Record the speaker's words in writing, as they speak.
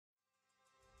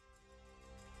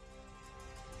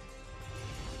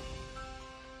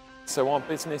So our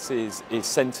business is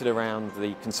centred around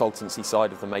the consultancy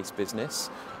side of the Mace business,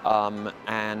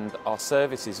 and our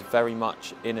service is very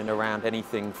much in and around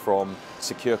anything from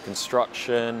secure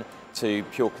construction to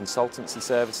pure consultancy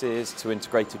services to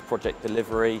integrated project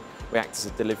delivery. We act as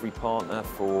a delivery partner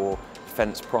for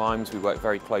defence primes. We work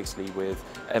very closely with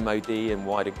MOD and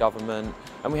wider government,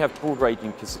 and we have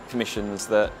broad-ranging commissions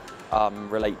that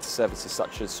relate to services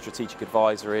such as strategic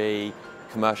advisory,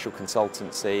 commercial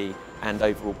consultancy and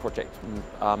overall project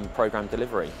programme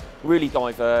delivery. Really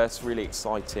diverse, really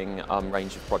exciting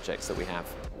range of projects that we have.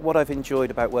 What I've enjoyed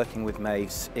about working with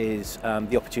Mace is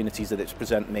the opportunities that it's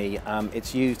present me.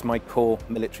 It's used my core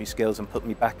military skills and put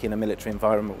me back in a military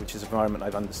environment, which is an environment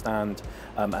I understand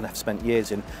and have spent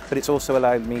years in. But it's also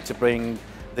allowed me to bring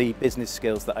the business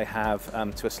skills that I have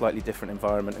to a slightly different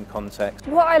environment and context.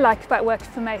 What I like about working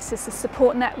for Mace is the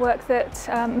support network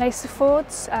that Mace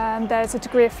affords. There's a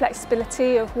degree of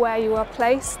flexibility of where you are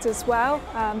placed as well,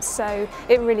 so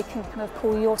it really can kind of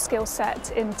pull your skill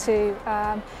set into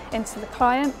the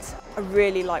client. I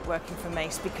really like working for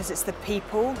Mace because it's the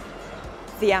people,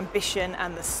 the ambition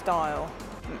and the style.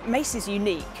 Mace is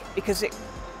unique because it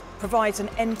provides an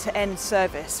end-to-end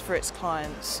service for its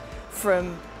clients,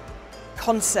 from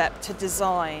concept to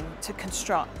design to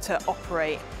construct to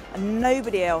operate, and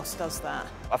nobody else does that.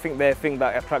 I think the thing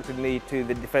that attracted me to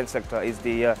the defence sector is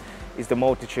the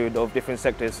multitude of different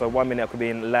sectors. So one minute I could be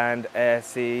in land, air,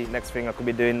 sea, next thing I could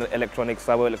be doing electronics,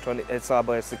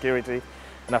 cyber security.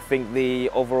 And I think the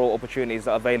overall opportunities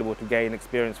that are available to gain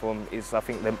experience from is, I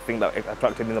think, the thing that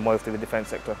attracted me the most to the defence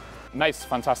sector. Mace is a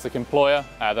fantastic employer.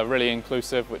 They're really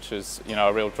inclusive, which is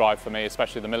a real drive for me,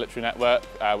 especially the military network,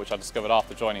 which I discovered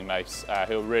after joining Mace,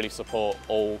 who really support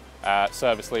all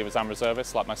service leavers and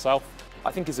reservists like myself.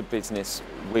 I think as a business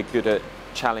we're good at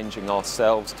challenging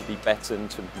ourselves to be better and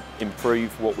to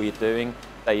improve what we're doing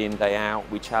day in, day out.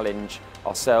 We challenge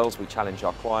ourselves, we challenge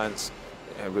our clients.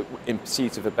 In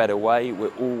pursuit of a better way,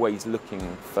 we're always looking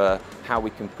for how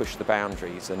we can push the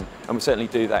boundaries, and we certainly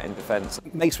do that in defence.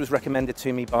 Mace was recommended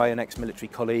to me by an ex-military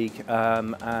colleague,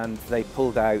 and they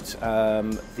pulled out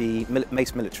the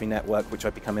Mace military network, which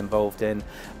I've become involved in,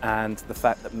 and the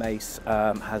fact that Mace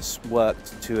has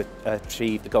worked to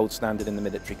achieve the gold standard in the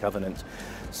military covenant.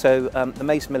 So the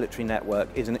Mace military network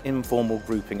is an informal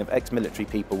grouping of ex-military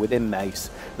people within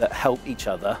Mace that help each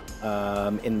other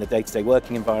in the day-to-day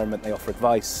working environment. They offer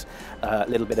advice, a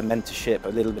little bit of mentorship, a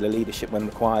little bit of leadership when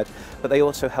required, but they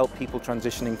also help people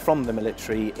transitioning from the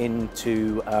military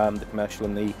into the commercial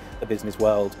and the business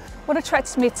world. What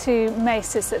attracted me to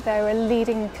Mace is that they're a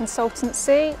leading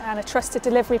consultancy and a trusted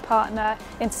delivery partner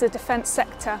into the defence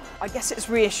sector. I guess it's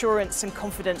reassurance and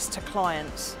confidence to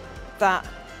clients that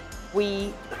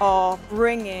we are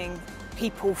bringing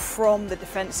people from the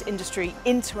defence industry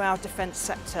into our defence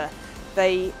sector.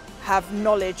 They have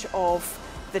knowledge of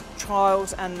the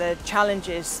trials and the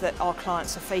challenges that our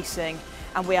clients are facing,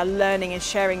 and we are learning and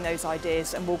sharing those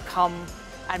ideas, and will come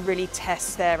and really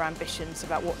test their ambitions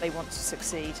about what they want to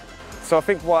succeed. So I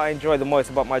think what I enjoy the most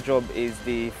about my job is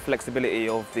the flexibility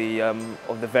of the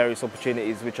various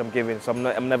opportunities which I'm given. So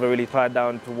I'm never really tied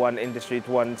down to one industry,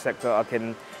 to one sector.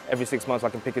 Every 6 months I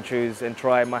can pick and choose and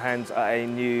try my hands at a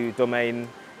new domain,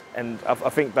 and I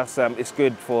think that's it's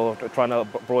good for trying to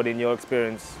broaden your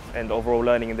experience and overall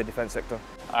learning in the defence sector.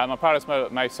 My proudest moment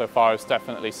at Mace so far is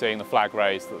definitely seeing the flag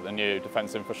raised at the new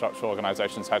Defence Infrastructure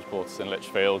Organisation's headquarters in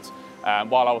Lichfield.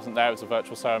 While I wasn't there, it was a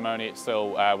virtual ceremony. It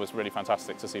still was really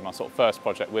fantastic to see my first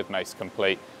project with Mace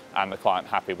complete and the client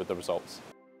happy with the results.